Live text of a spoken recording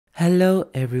Hello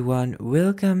everyone,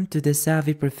 welcome to the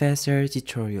Savvy Professor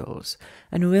tutorials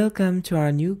and welcome to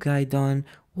our new guide on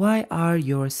why are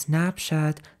your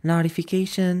Snapchat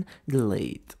notification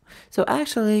delayed. So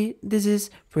actually this is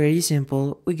pretty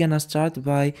simple. We're gonna start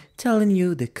by telling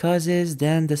you the causes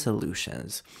then the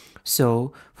solutions.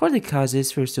 So for the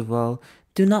causes, first of all,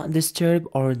 do not disturb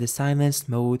or the silence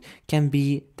mode can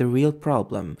be the real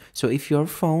problem. So if your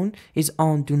phone is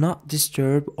on do not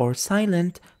disturb or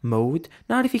silent mode,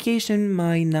 notification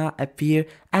might not appear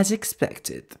as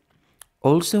expected.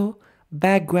 Also,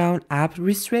 background app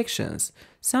restrictions.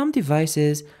 Some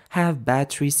devices have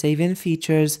battery saving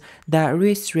features that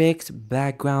restrict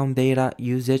background data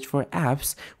usage for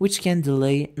apps, which can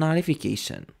delay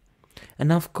notification.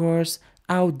 And of course,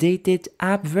 outdated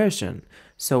app version.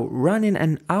 So running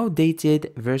an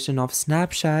outdated version of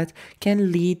Snapchat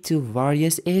can lead to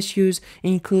various issues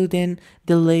including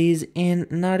delays in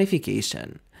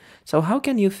notification. So how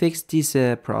can you fix this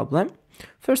problem?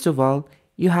 First of all,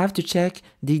 you have to check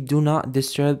the do not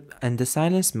disturb and the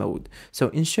silence mode. So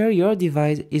ensure your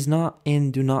device is not in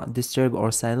do not disturb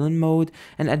or silent mode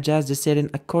and adjust the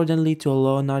setting accordingly to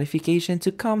allow notification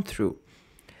to come through.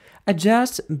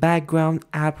 Adjust background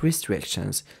app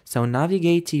restrictions. So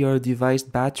navigate to your device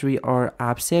battery or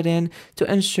app setting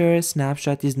to ensure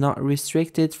Snapchat is not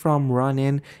restricted from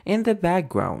running in the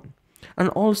background. And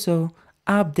also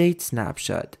update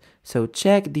Snapchat. So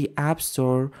check the App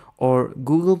Store or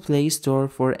Google Play Store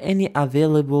for any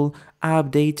available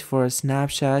update for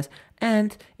Snapchat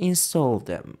and install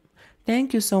them.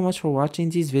 Thank you so much for watching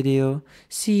this video.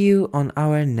 See you on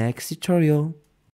our next tutorial.